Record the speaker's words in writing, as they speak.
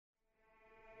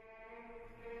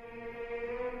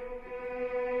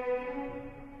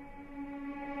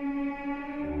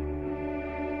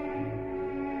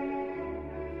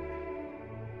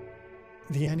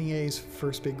The NEA's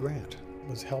first big grant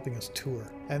was helping us tour.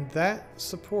 And that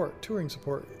support, touring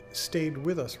support, stayed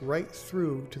with us right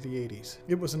through to the 80s.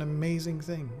 It was an amazing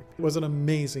thing. It was an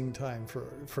amazing time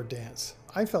for dance.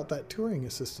 I felt that touring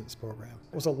assistance program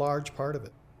was a large part of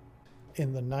it.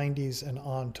 In the 90s and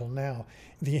on till now,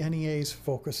 the NEA's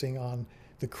focusing on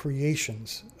the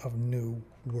creations of new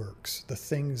works, the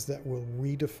things that will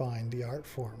redefine the art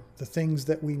form, the things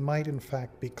that we might in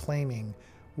fact be claiming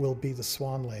will be the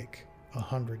Swan Lake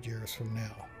 100 years from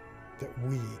now, that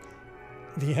we,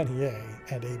 the NEA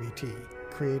and ABT,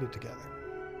 created together.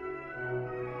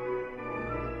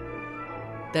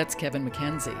 That's Kevin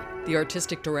McKenzie, the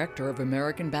artistic director of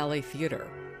American Ballet Theatre.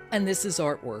 And this is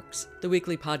Artworks, the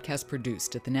weekly podcast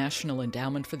produced at the National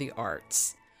Endowment for the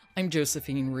Arts. I'm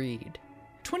Josephine Reed.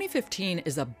 2015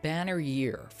 is a banner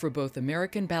year for both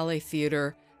American Ballet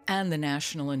Theatre and the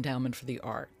National Endowment for the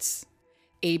Arts.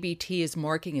 ABT is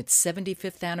marking its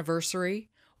 75th anniversary,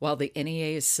 while the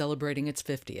NEA is celebrating its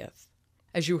 50th.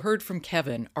 As you heard from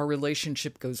Kevin, our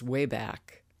relationship goes way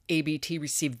back. ABT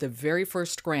received the very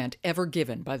first grant ever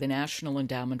given by the National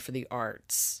Endowment for the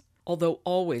Arts. Although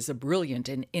always a brilliant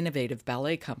and innovative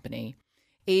ballet company,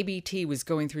 ABT was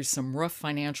going through some rough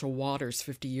financial waters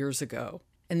 50 years ago,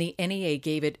 and the NEA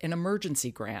gave it an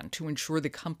emergency grant to ensure the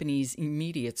company's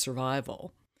immediate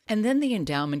survival. And then the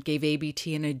endowment gave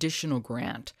ABT an additional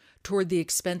grant toward the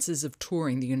expenses of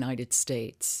touring the United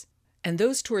States. And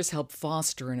those tours helped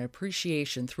foster an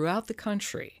appreciation throughout the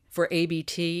country for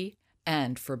ABT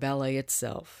and for ballet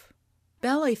itself.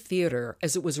 Ballet Theatre,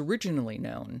 as it was originally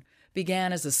known,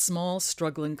 began as a small,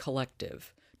 struggling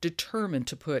collective, determined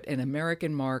to put an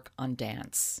American mark on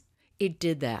dance. It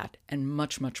did that, and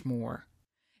much, much more.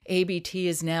 ABT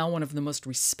is now one of the most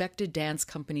respected dance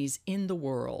companies in the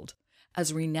world,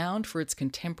 as renowned for its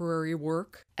contemporary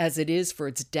work as it is for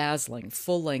its dazzling,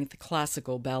 full-length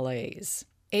classical ballets.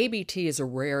 ABT is a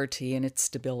rarity in its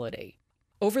stability.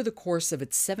 Over the course of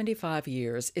its 75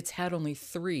 years, it's had only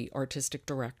 3 artistic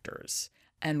directors,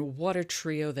 and what a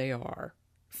trio they are.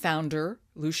 Founder,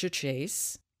 Lucia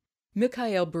Chase,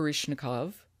 Mikhail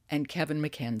Baryshnikov, and Kevin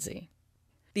McKenzie.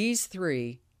 These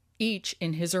 3, each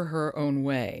in his or her own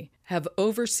way, have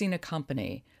overseen a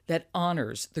company that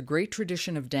honors the great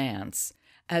tradition of dance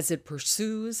as it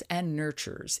pursues and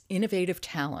nurtures innovative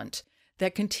talent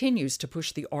that continues to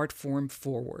push the art form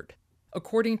forward.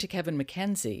 According to Kevin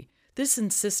McKenzie, this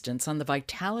insistence on the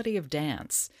vitality of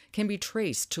dance can be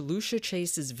traced to Lucia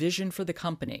Chase's vision for the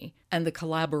company and the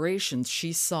collaborations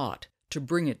she sought to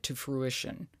bring it to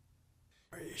fruition.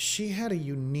 She had a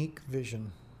unique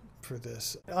vision for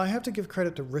this. I have to give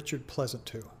credit to Richard Pleasant,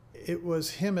 too. It was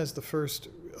him as the first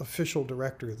official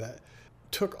director that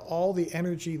took all the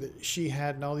energy that she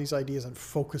had and all these ideas and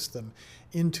focused them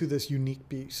into this unique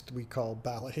beast we call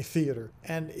ballet theater.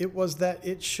 And it was that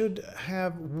it should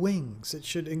have wings. It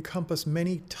should encompass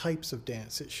many types of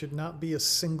dance. It should not be a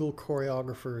single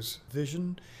choreographer's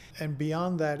vision. And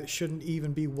beyond that, it shouldn't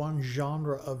even be one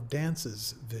genre of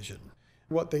dance's vision.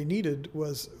 What they needed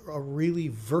was a really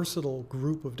versatile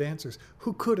group of dancers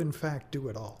who could, in fact, do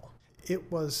it all.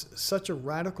 It was such a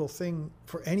radical thing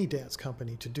for any dance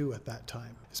company to do at that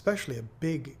time, especially a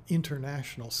big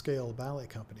international scale ballet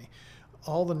company.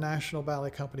 All the national ballet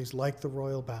companies like the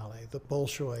Royal Ballet, the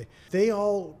Bolshoi, they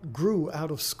all grew out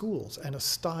of schools and a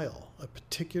style, a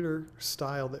particular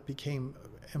style that became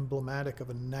emblematic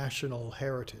of a national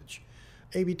heritage.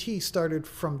 ABT started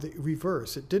from the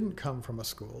reverse. It didn't come from a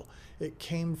school. It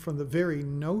came from the very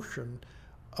notion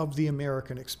of the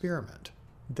American experiment,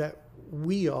 that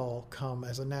we all come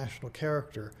as a national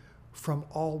character from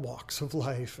all walks of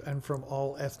life and from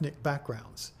all ethnic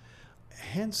backgrounds.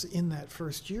 Hence, in that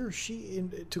first year,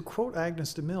 to quote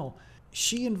Agnes de Mille,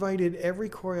 she invited every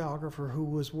choreographer who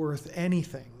was worth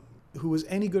anything, who was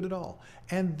any good at all,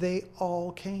 and they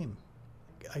all came.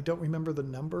 I don't remember the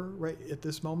number right at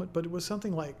this moment, but it was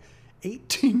something like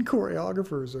 18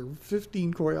 choreographers or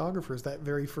 15 choreographers that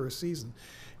very first season.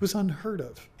 It was unheard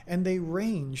of. And they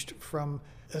ranged from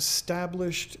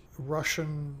established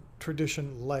Russian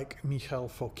tradition like Mikhail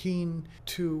Fokine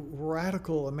to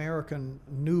radical American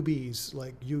newbies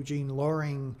like Eugene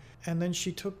Loring. And then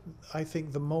she took, I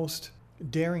think, the most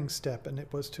daring step, and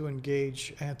it was to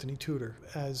engage Anthony Tudor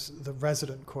as the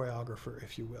resident choreographer,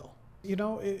 if you will. You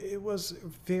know, it was a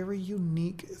very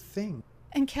unique thing.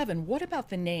 And Kevin, what about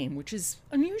the name, which is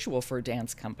unusual for a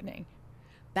dance company?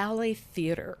 Ballet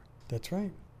Theatre. That's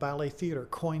right. Ballet Theatre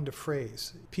coined a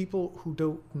phrase. People who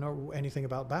don't know anything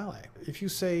about ballet, if you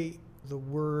say the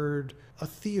word a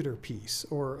theater piece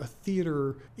or a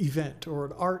theater event or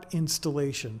an art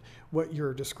installation, what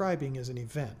you're describing is an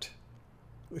event.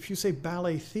 If you say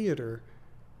ballet theater,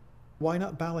 why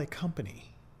not ballet company?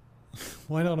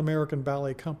 Why not American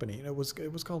Ballet Company? And it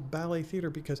was called Ballet Theater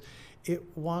because it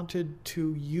wanted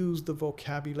to use the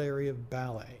vocabulary of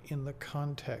ballet in the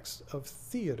context of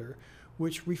theater,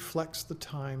 which reflects the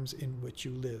times in which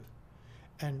you live.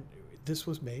 And this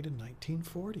was made in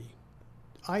 1940.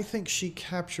 I think she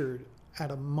captured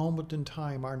at a moment in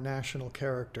time our national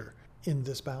character in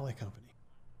this ballet company.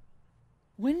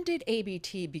 When did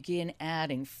ABT begin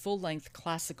adding full-length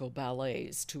classical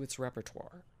ballets to its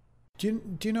repertoire? Do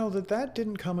you know that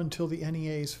didn't come until the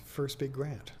NEA's first big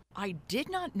grant? I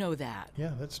did not know that.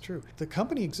 Yeah, that's true. The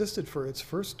company existed for its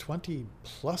first 20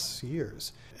 plus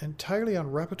years, entirely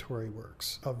on repertory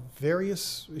works of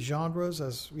various genres,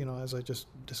 as I just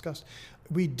discussed.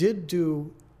 We did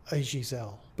do a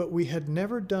Giselle, but we had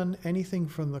never done anything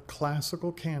from the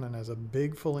classical canon as a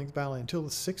big full-length ballet until the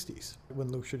 60s,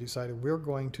 when Lucia decided we're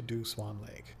going to do Swan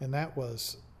Lake. And that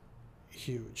was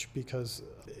huge because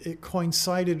it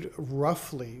coincided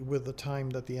roughly with the time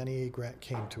that the NEA grant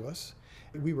came to us.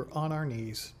 We were on our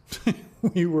knees.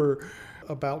 We were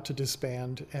about to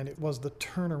disband, and it was the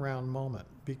turnaround moment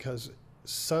because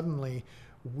suddenly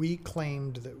we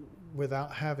claimed that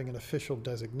without having an official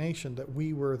designation that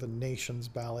we were the nation's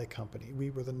ballet company. We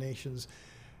were the nation's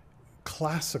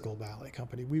classical ballet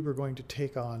company. We were going to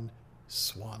take on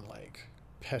Swan Lake,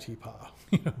 Petipa,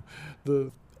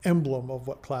 the emblem of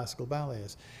what classical ballet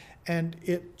is. And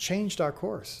it changed our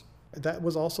course. That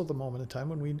was also the moment in time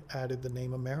when we added the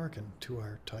name American to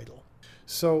our title.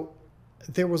 So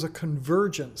there was a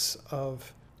convergence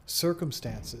of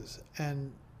circumstances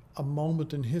and a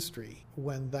moment in history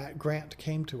when that grant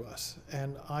came to us,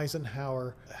 and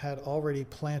Eisenhower had already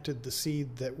planted the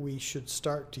seed that we should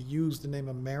start to use the name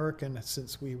American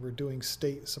since we were doing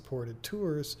state-supported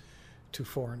tours to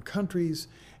foreign countries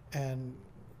and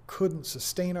couldn't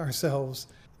sustain ourselves.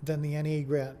 Then the NEA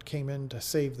grant came in to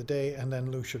save the day, and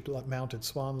then Lucia mounted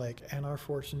Swan Lake, and our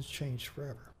fortunes changed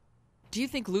forever. Do you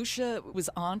think Lucia was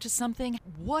on to something?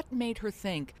 What made her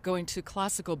think going to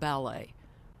classical ballet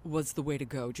was the way to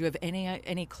go? Do you have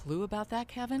any clue about that,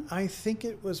 Kevin? I think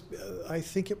it was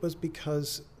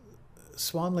because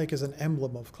Swan Lake is an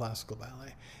emblem of classical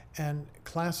ballet, and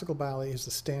classical ballet is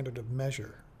the standard of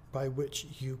measure by which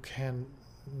you can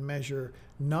measure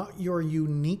not your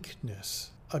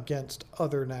uniqueness against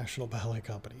other national ballet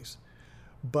companies,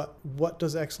 but what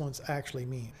does excellence actually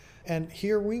mean? And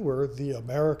here we were, the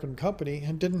American company,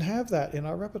 and didn't have that in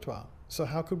our repertoire. So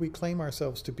how could we claim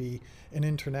ourselves to be an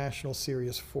international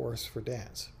serious force for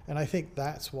dance? And I think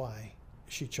that's why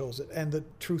she chose it. And the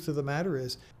truth of the matter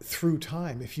is, through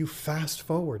time, if you fast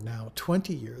forward now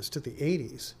 20 years to the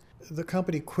 80s, the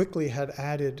company quickly had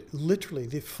added literally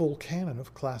the full canon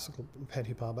of classical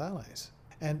Petipa ballets.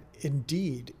 And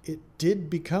indeed, it did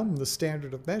become the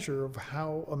standard of measure of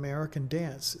how American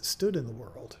dance stood in the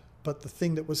world. But the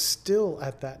thing that was still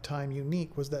at that time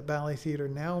unique was that ballet theater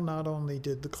now not only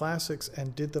did the classics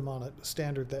and did them on a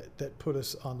standard that put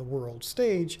us on the world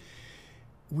stage,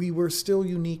 we were still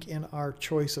unique in our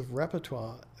choice of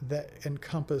repertoire that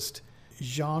encompassed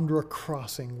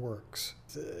genre-crossing works.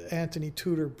 Anthony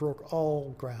Tudor broke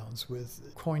all grounds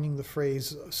with coining the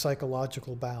phrase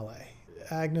psychological ballet.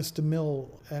 Agnes DeMille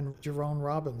and Jerome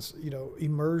Robbins,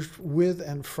 emerged with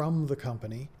and from the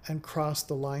company and crossed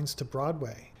the lines to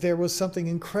Broadway. There was something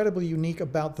incredibly unique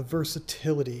about the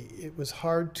versatility. It was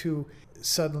hard to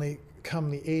suddenly,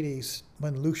 come the 80s,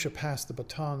 when Lucia passed the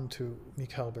baton to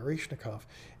Mikhail Baryshnikov,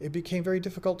 it became very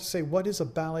difficult to say, what is a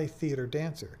ballet theater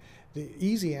dancer? The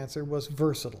easy answer was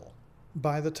versatile.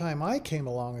 By the time I came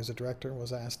along as a director and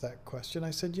was asked that question,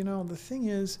 I said, the thing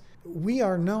is, we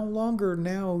are no longer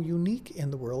now unique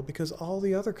in the world because all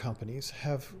the other companies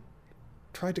have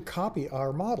tried to copy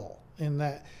our model in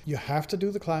that you have to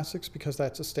do the classics because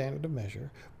that's a standard of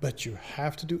measure, but you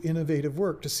have to do innovative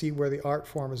work to see where the art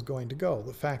form is going to go.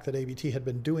 The fact that ABT had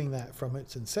been doing that from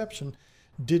its inception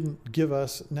didn't give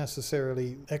us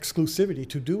necessarily exclusivity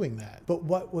to doing that. But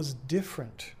what was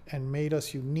different and made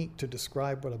us unique to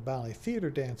describe what a ballet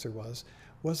theater dancer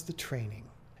was the training.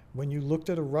 When you looked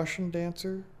at a Russian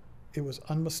dancer, it was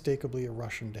unmistakably a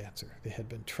Russian dancer. They had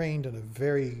been trained in a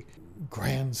very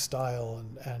grand style,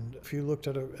 and if you looked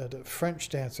at a French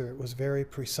dancer, it was very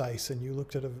precise, and you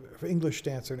looked at an English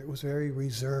dancer, and it was very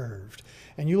reserved.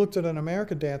 And you looked at an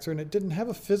American dancer, and it didn't have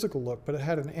a physical look, but it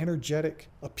had an energetic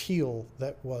appeal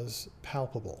that was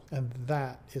palpable. And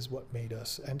that is what made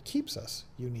us and keeps us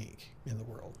unique in the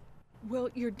world. Well,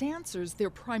 your dancers, they're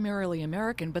primarily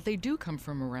American, but they do come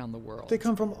from around the world. They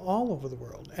come from all over the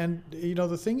world. And,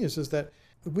 the thing is that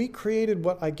we created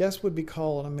what I guess would be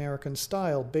called an American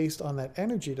style based on that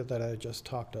energy that I just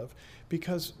talked of,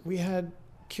 because we had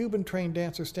Cuban trained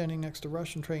dancers standing next to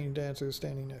Russian trained dancers,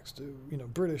 standing next to,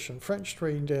 British and French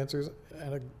trained dancers,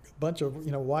 and a bunch of,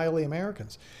 wily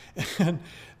Americans. And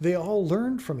they all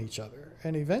learned from each other.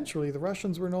 And eventually the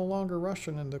Russians were no longer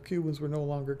Russian and the Cubans were no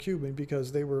longer Cuban,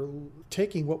 because they were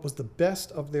taking what was the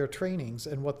best of their trainings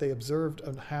and what they observed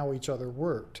and how each other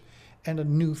worked. And a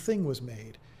new thing was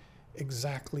made,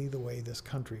 exactly the way this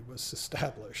country was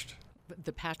established.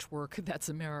 The patchwork, that's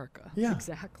America. Yeah.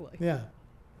 Exactly. Yeah.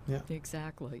 Yeah.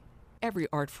 Exactly. Every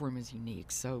art form is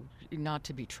unique, so not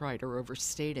to be trite or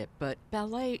overstate it, but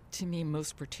ballet, to me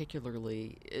most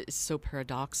particularly, is so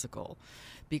paradoxical,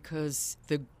 because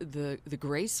the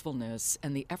gracefulness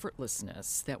and the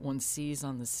effortlessness that one sees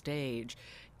on the stage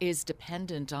is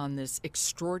dependent on this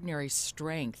extraordinary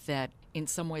strength that in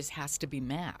some ways has to be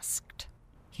masked.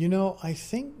 I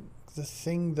think the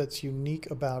thing that's unique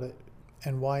about it,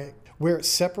 and where it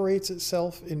separates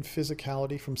itself in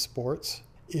physicality from sports,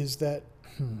 is that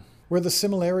where the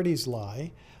similarities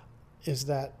lie is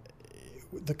that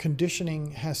the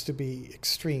conditioning has to be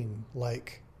extreme,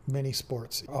 like many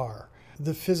sports are.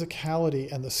 The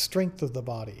physicality and the strength of the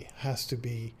body has to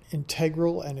be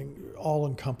integral and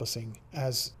all-encompassing,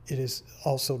 as it is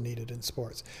also needed in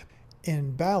sports.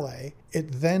 In ballet,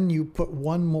 then you put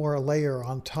one more layer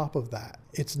on top of that.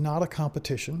 It's not a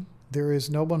competition. There is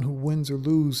no one who wins or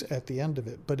loses at the end of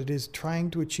it, but it is trying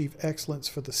to achieve excellence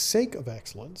for the sake of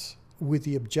excellence, with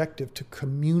the objective to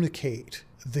communicate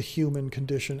the human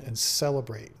condition and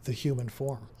celebrate the human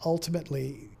form.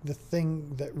 Ultimately, the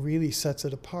thing that really sets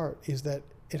it apart is that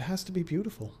it has to be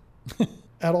beautiful.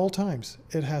 At all times,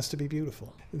 it has to be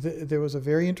beautiful. There was a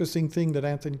very interesting thing that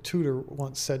Anthony Tudor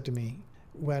once said to me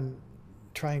when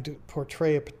trying to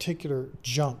portray a particular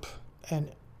jump,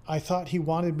 and I thought he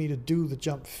wanted me to do the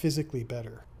jump physically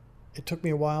better. It took me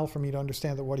a while for me to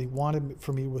understand that what he wanted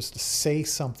for me was to say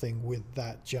something with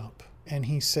that jump. And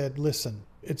he said, listen,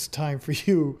 it's time for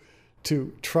you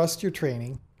to trust your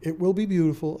training. It will be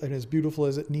beautiful and as beautiful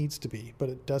as it needs to be, but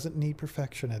it doesn't need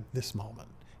perfection at this moment.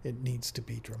 It needs to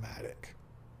be dramatic.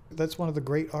 That's one of the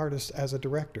great artists as a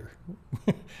director,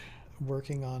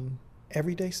 working on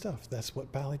everyday stuff. That's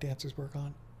what ballet dancers work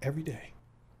on every day.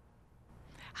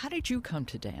 How did you come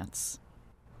to dance?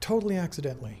 Totally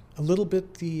accidentally. A little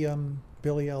bit the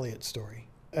Billy Elliot story.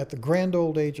 At the grand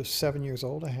old age of 7 years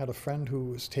old, I had a friend who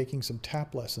was taking some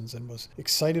tap lessons and was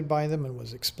excited by them and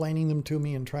was explaining them to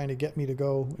me and trying to get me to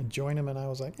go and join him. And I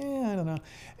was like, I don't know.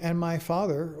 And my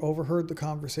father overheard the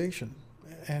conversation.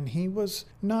 And he was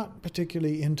not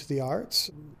particularly into the arts,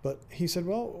 but he said,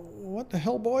 well, what the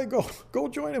hell, boy? Go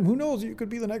join him. Who knows? You could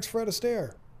be the next Fred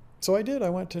Astaire. So I did. I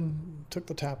went and took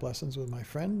the tap lessons with my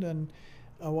friend, and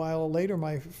a while later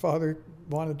my father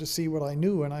wanted to see what I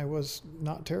knew, and I was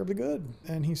not terribly good.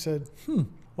 And he said,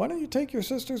 why don't you take your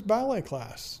sister's ballet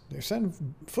class? They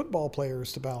send football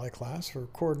players to ballet class for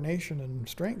coordination and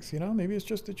strength. Maybe it's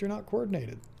just that you're not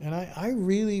coordinated. And I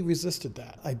really resisted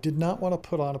that. I did not want to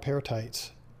put on a pair of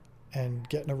tights and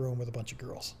get in a room with a bunch of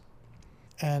girls.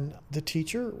 And the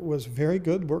teacher was very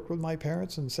good, worked with my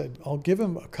parents and said, I'll give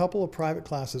him a couple of private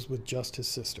classes with just his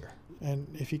sister. And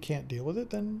if he can't deal with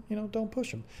it, then, don't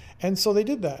push him. And so they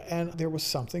did that. And there was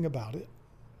something about it.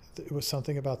 It was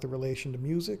something about the relation to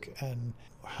music and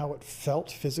how it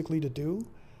felt physically to do,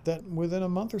 that within a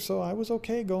month or so, I was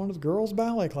okay going to the girls'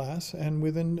 ballet class. And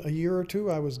within a year or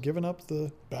two, I was giving up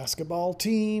the basketball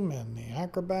team and the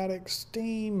acrobatics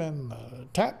team and the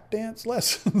tap dance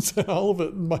lessons and all of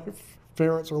it. And my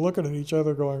parents were looking at each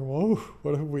other going, whoa,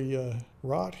 what have we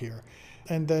wrought here?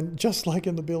 And then, just like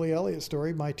in the Billy Elliot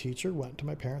story, my teacher went to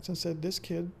my parents and said, this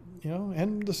kid,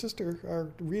 and the sister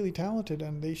are really talented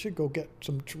and they should go get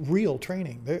some real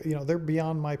training. They're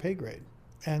beyond my pay grade.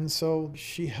 And so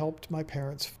she helped my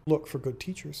parents look for good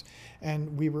teachers.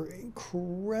 And we were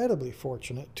incredibly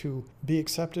fortunate to be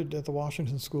accepted at the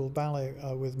Washington School of Ballet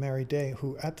with Mary Day,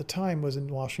 who at the time was in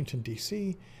Washington,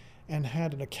 D.C., and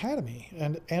had an academy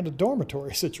and a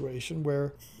dormitory situation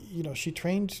where, she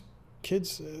trained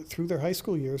kids through their high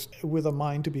school years with a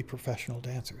mind to be professional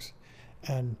dancers.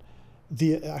 And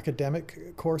the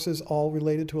academic courses all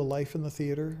related to a life in the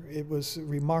theater. It was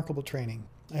remarkable training.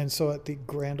 And so at the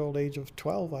grand old age of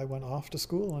 12, I went off to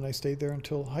school and I stayed there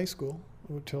until high school,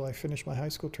 until I finished my high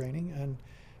school training and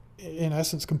in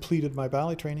essence completed my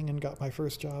ballet training and got my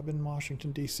first job in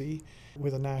Washington, D.C.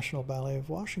 with the National Ballet of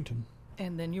Washington.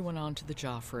 And then you went on to the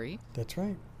Joffrey. That's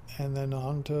right. And then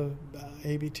on to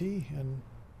ABT.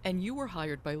 And you were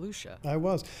hired by Lucia. I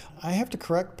was. I have to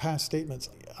correct past statements.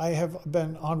 I have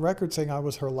been on record saying I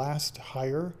was her last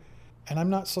hire, and I'm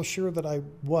not so sure that I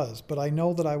was, but I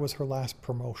know that I was her last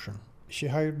promotion. She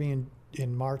hired me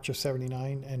in March of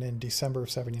 79, and in December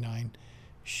of 79,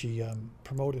 she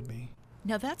promoted me.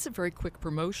 Now, that's a very quick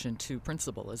promotion to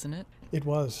principal, isn't it? It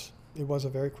was. It was a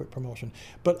very quick promotion.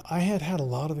 But I had had a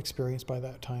lot of experience by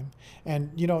that time.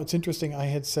 And, it's interesting. I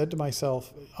had said to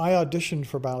myself, I auditioned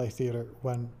for ballet theater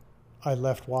when I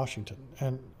left Washington.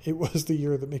 And it was the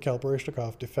year that Mikhail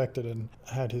Baryshnikov defected and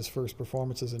had his first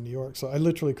performances in New York. So I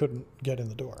literally couldn't get in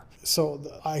the door. So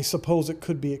I suppose it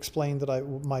could be explained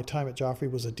that my time at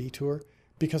Joffrey was a detour,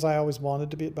 because I always wanted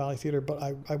to be at ballet theater, but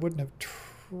I wouldn't have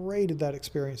traded that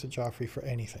experience at Joffrey for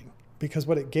anything. Because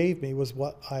what it gave me was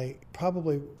what I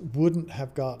probably wouldn't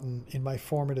have gotten in my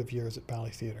formative years at ballet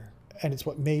theater. And it's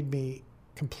what made me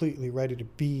completely ready to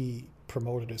be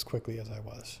promoted as quickly as I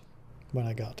was when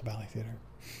I got to ballet theater.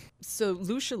 So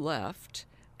Lucia left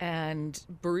and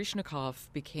Baryshnikov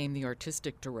became the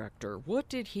artistic director. What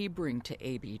did he bring to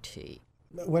ABT?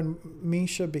 When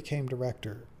Misha became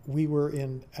director, we were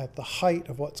at the height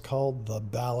of what's called the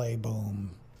ballet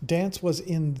boom. Dance was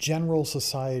in general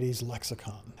society's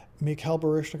lexicon. Mikhail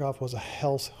Baryshnikov was a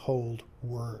household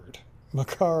word.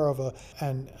 Makarova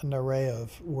and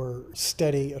Nureyev were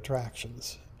steady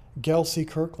attractions. Gelsey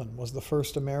Kirkland was the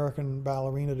first American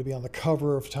ballerina to be on the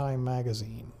cover of Time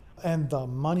magazine. And the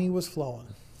money was flowing.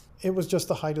 It was just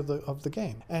the height of the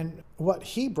game. And what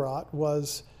he brought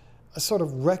was a sort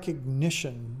of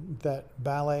recognition that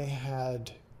ballet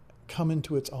had come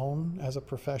into its own as a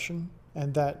profession,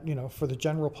 and that, for the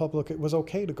general public, it was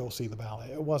okay to go see the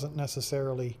ballet. It wasn't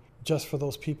necessarily just for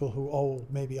those people who,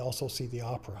 maybe also see the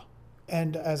opera.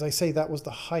 And as I say, that was the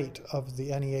height of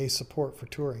the NEA's support for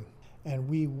touring. And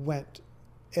we went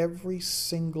every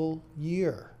single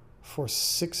year for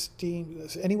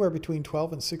anywhere between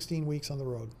 12 and 16 weeks on the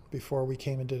road before we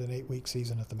came and did an 8-week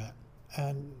season at the Met.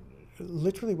 And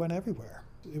literally went everywhere.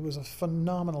 It was a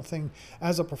phenomenal thing.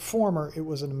 As a performer, it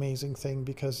was an amazing thing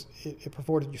because it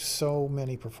afforded you so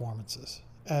many performances.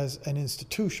 As an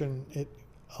institution, it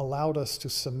allowed us to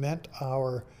cement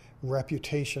our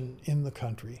reputation in the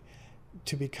country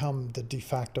to become the de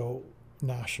facto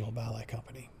national ballet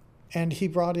company. And he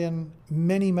brought in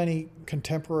many, many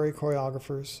contemporary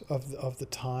choreographers of the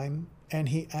time, and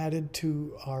he added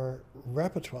to our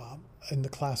repertoire in the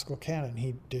classical canon.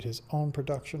 He did his own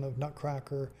production of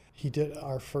Nutcracker. He did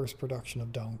our first production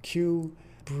of Don Q,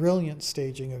 brilliant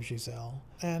staging of Giselle.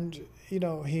 And, he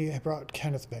brought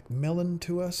Kenneth Macmillan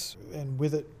to us, and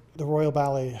with it, the Royal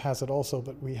Ballet has it also,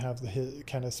 but we have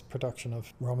Kenneth's production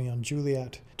of Romeo and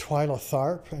Juliet. Twyla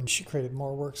Tharp, and she created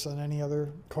more works than any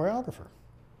other choreographer.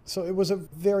 So it was a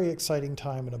very exciting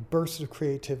time and a burst of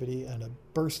creativity and a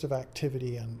burst of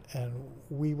activity, and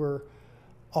we were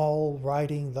all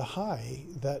riding the high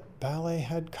that ballet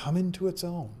had come into its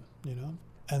own,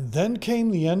 And then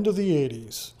came the end of the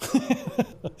 80s,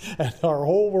 and our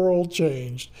whole world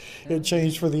changed. It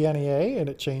changed for the NEA, and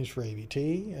it changed for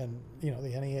ABT, and, the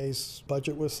NEA's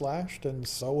budget was slashed, and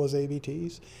so was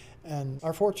ABT's, and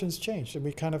our fortunes changed, and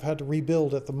we kind of had to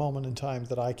rebuild at the moment in time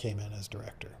that I came in as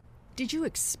director. Did you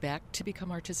expect to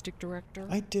become artistic director?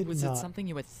 I did not. Was it something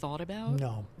you had thought about?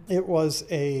 No. It was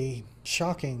a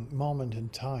shocking moment in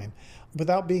time.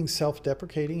 Without being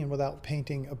self-deprecating and without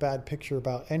painting a bad picture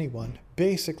about anyone,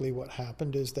 basically what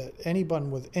happened is that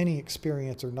anyone with any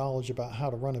experience or knowledge about how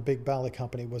to run a big ballet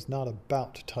company was not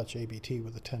about to touch ABT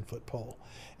with a 10-foot pole.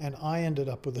 And I ended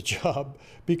up with a job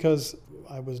because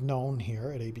I was known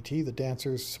here at ABT. The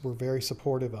dancers were very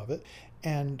supportive of it.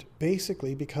 And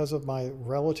basically, because of my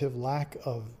relative lack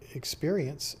of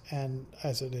experience and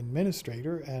as an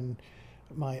administrator and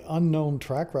my unknown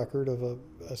track record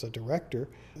as a director,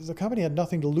 the company had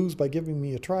nothing to lose by giving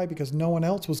me a try because no one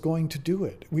else was going to do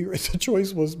it. The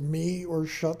choice was me or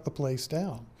shut the place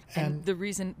down. And the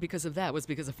reason because of that was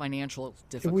because of financial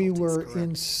difficulties. We were correct?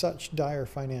 in such dire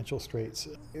financial straits.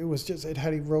 It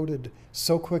had eroded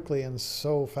so quickly and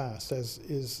so fast, as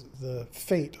is the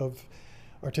fate of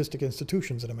artistic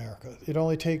institutions in America. It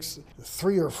only takes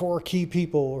 3 or 4 key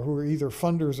people who are either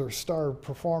funders or star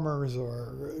performers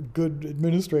or good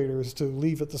administrators to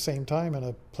leave at the same time, and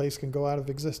a place can go out of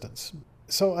existence.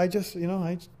 So I just,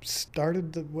 I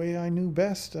started the way I knew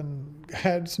best and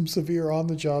had some severe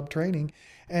on-the-job training.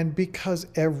 And because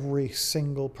every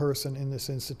single person in this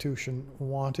institution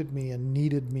wanted me and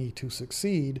needed me to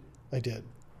succeed, I did.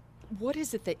 What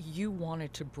is it that you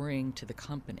wanted to bring to the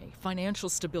company? Financial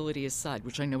stability aside,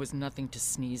 which I know is nothing to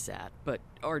sneeze at, but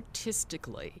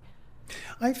artistically.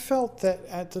 I felt that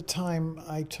at the time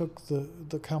I took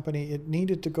the company, it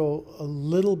needed to go a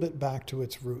little bit back to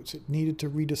its roots. It needed to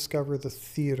rediscover the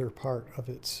theater part of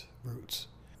its roots.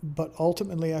 But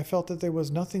ultimately, I felt that there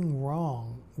was nothing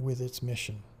wrong with its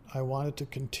mission. I wanted to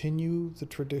continue the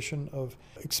tradition of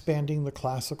expanding the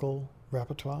classical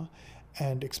repertoire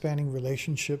and expanding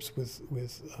relationships with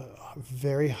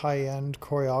very high-end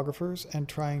choreographers and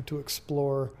trying to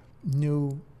explore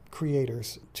new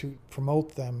creators to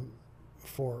promote them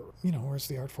for, where's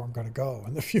the art form going to go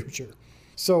in the future.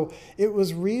 So it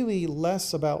was really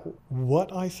less about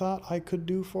what I thought I could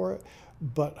do for it,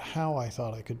 but how I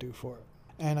thought I could do for it.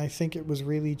 And I think it was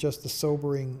really just the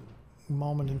sobering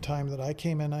moment in time that I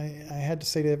came in. I had to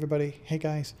say to everybody, hey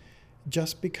guys,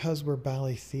 just because we're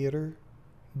ballet theater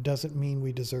doesn't mean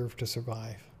we deserve to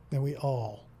survive. And we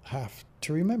all have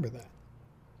to remember that.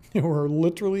 We're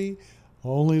literally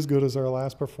only as good as our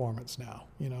last performance now.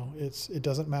 It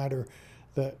doesn't matter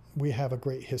that we have a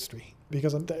great history,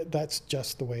 because that's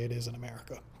just the way it is in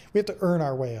America. We have to earn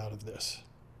our way out of this.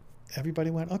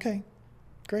 Everybody went, okay,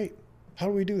 great. How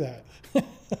do we do that?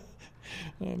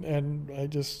 and I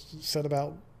just set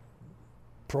about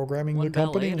programming the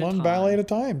company one ballet at a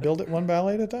time. Build it one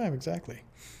ballet at a time, exactly.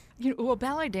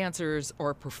 Ballet dancers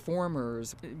are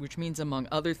performers, which means, among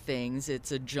other things,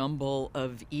 it's a jumble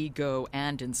of ego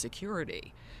and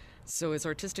insecurity. So as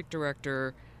artistic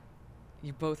director,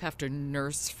 you both have to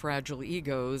nurse fragile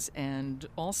egos and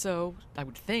also, I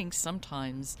would think,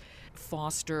 sometimes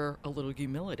foster a little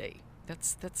humility.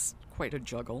 That's quite a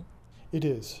juggle. It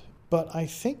is. But I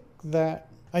think that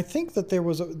there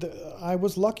was I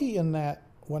was lucky in that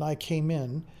when I came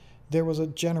in, there was a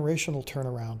generational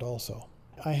turnaround also.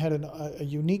 I had a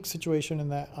unique situation in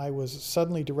that I was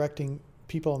suddenly directing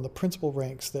people in the principal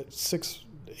ranks that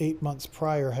 6-8 months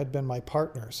prior had been my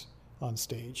partners on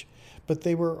stage, but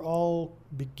they were all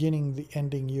beginning the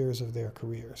ending years of their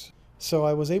careers. So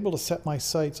I was able to set my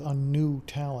sights on new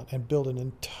talent and build an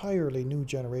entirely new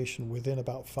generation within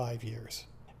about 5 years,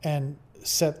 and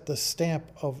set the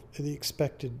stamp of the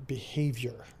expected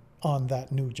behavior on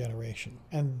that new generation.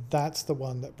 And that's the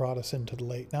one that brought us into the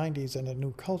late 90s, and a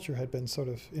new culture had been sort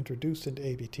of introduced into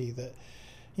ABT that,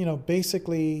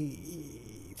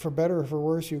 basically, for better or for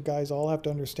worse, you guys all have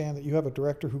to understand that you have a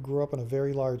director who grew up in a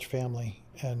very large family.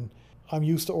 And I'm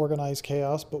used to organized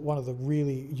chaos, but one of the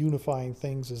really unifying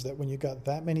things is that when you got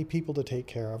that many people to take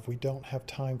care of, we don't have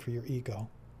time for your ego.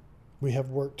 We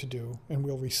have work to do, and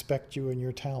we'll respect you and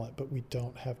your talent, but we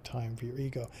don't have time for your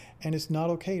ego. And it's not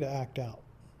okay to act out.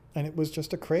 And it was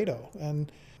just a credo.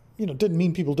 And, didn't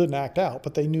mean people didn't act out,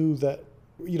 but they knew that,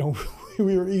 we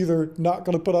were either not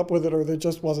going to put up with it or there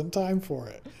just wasn't time for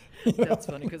it. That's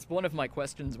funny, because one of my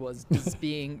questions was, does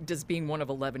being one of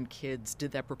 11 kids,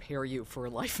 did that prepare you for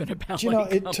life in a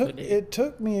ballet company? It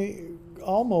took me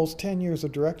almost 10 years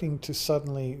of directing to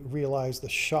suddenly realize the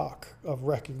shock of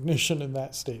recognition in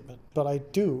that statement. But I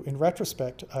do, in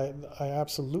retrospect, I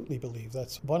absolutely believe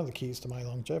that's one of the keys to my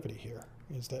longevity here,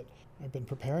 is that I've been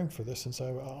preparing for this since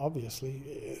I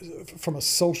obviously, from a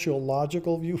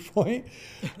sociological viewpoint,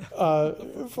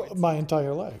 my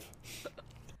entire life.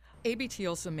 ABT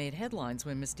also made headlines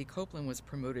when Misty Copeland was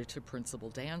promoted to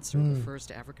principal dancer, the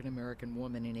first African-American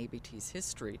woman in ABT's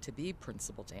history to be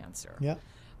principal dancer. Yeah.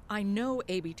 I know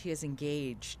ABT has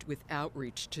engaged with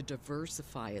outreach to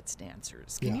diversify its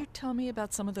dancers. Can you tell me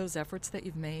about some of those efforts that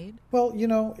you've made? Well,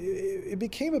 it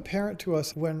became apparent to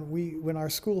us when our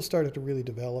school started to really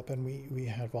develop, and we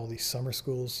have all these summer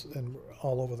schools and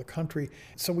all over the country.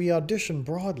 So we audition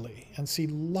broadly and see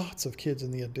lots of kids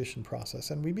in the audition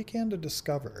process, and we began to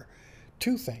discover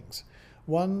two things.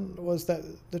 One was that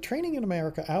the training in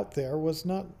America out there was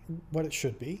not what it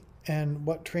should be. And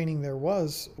what training there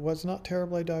was not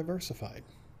terribly diversified.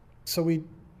 So we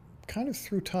kind of,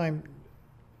 through time,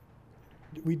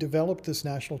 we developed this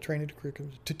national training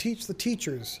curriculum to teach the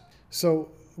teachers.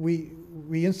 So we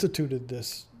instituted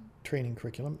this training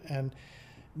curriculum, and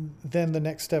then the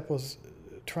next step was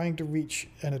trying to reach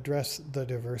and address the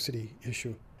diversity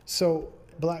issue. So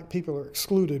Black people are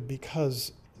excluded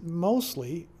because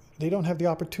mostly they don't have the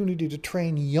opportunity to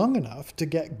train young enough to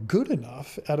get good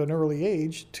enough at an early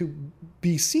age to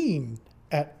be seen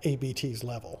at ABT's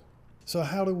level. So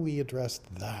how do we address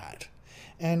that?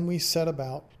 And we set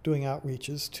about doing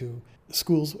outreaches to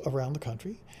schools around the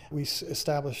country. We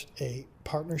established a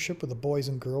partnership with the Boys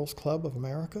and Girls Club of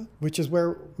America, which is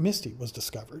where Misty was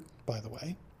discovered, by the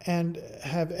way, and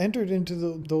have entered into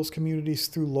those communities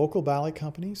through local ballet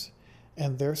companies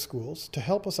and their schools to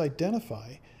help us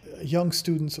identify young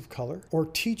students of color or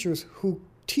teachers who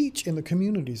teach in the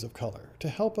communities of color, to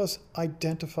help us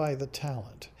identify the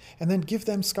talent and then give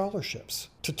them scholarships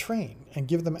to train and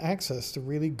give them access to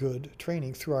really good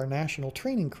training through our national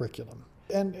training curriculum.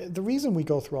 And the reason we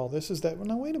go through all this is that, well,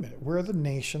 now wait a minute, we're the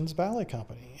nation's ballet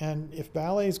company. And if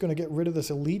ballet is going to get rid of this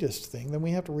elitist thing, then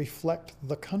we have to reflect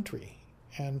the country.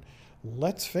 And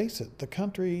let's face it, the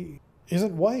country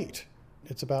isn't white.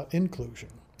 It's about inclusion.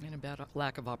 And about a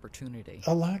lack of opportunity.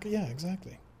 Yeah,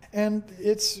 exactly. And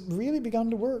it's really begun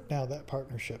to work now, that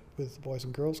partnership with the Boys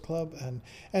and Girls Club.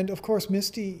 And of course,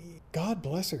 Misty, God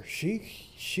bless her,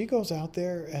 she goes out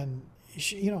there and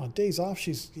she, on days off,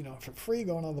 she's, for free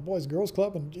going on the Boys and Girls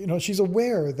Club. And, she's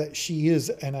aware that she is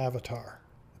an avatar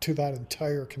to that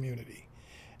entire community.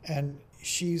 And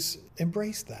she's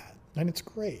embraced that. And it's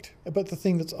great. But the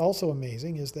thing that's also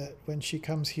amazing is that when she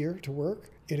comes here to work,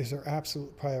 it is her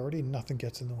absolute priority. Nothing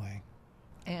gets in the way.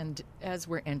 And as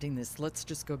we're ending this, let's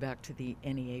just go back to the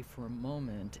NEA for a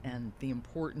moment and the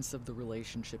importance of the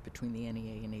relationship between the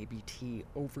NEA and ABT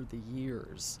over the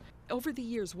years. Over the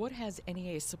years, what has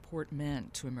NEA support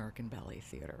meant to American Ballet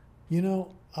Theatre?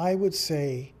 I would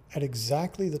say at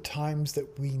exactly the times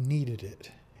that we needed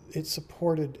it, it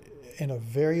supported in a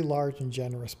very large and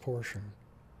generous portion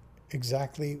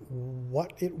exactly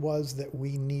what it was that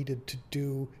we needed to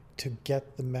do to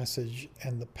get the message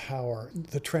and the power,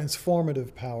 the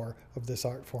transformative power of this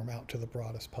art form out to the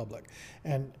broadest public.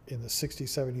 And in the 60s,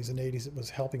 70s, and 80s, it was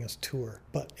helping us tour.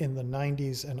 But in the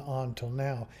 90s and on till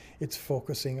now, it's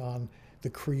focusing on the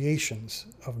creations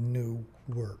of new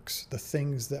works, the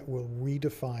things that will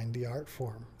redefine the art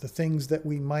form, the things that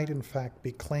we might in fact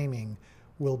be claiming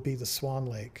will be the Swan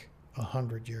Lake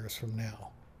 100 years from now,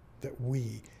 that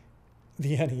we,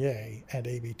 the NEA and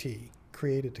ABT,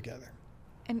 created together.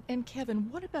 And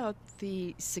Kevin, what about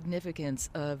the significance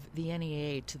of the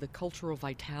NEA to the cultural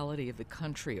vitality of the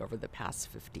country over the past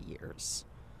 50 years?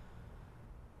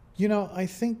 I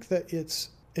think that it's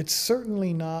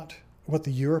certainly not what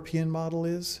the European model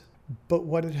is, but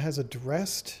what it has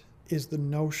addressed is the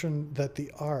notion that the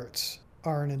arts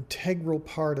are an integral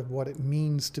part of what it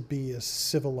means to be a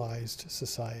civilized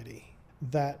society.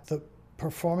 That the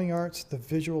performing arts, the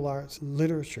visual arts,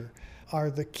 literature are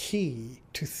the key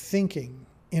to thinking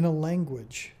in a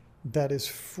language that is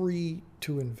free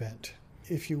to invent.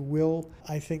 If you will,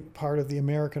 I think part of the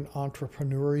American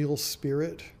entrepreneurial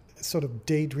spirit, sort of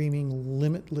daydreaming,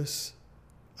 limitless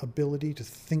ability to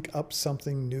think up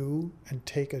something new and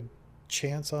take a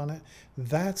chance on it,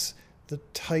 that's the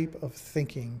type of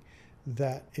thinking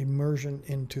that immersion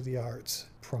into the arts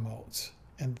promotes.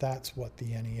 And that's what the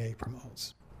NEA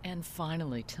promotes. And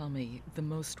finally, tell me the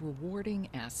most rewarding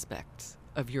aspect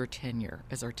of your tenure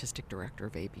as artistic director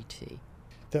of ABT.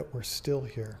 That we're still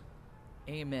here.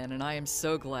 Amen, and I am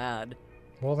so glad.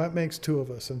 Well, that makes two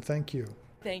of us, and thank you.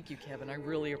 Thank you, Kevin. I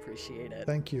really appreciate it.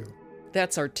 Thank you.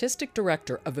 That's artistic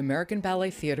director of American Ballet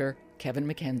Theatre, Kevin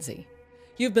McKenzie.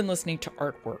 You've been listening to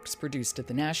Artworks, produced at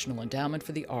the National Endowment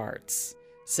for the Arts.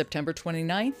 September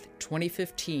 29th,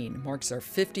 2015 marks our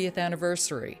 50th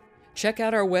anniversary. Check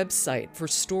out our website for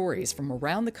stories from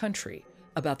around the country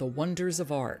about the wonders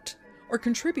of art, or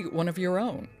contribute one of your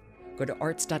own. Go to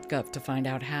arts.gov to find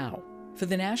out how. For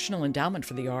the National Endowment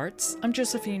for the Arts, I'm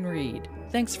Josephine Reed.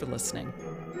 Thanks for listening.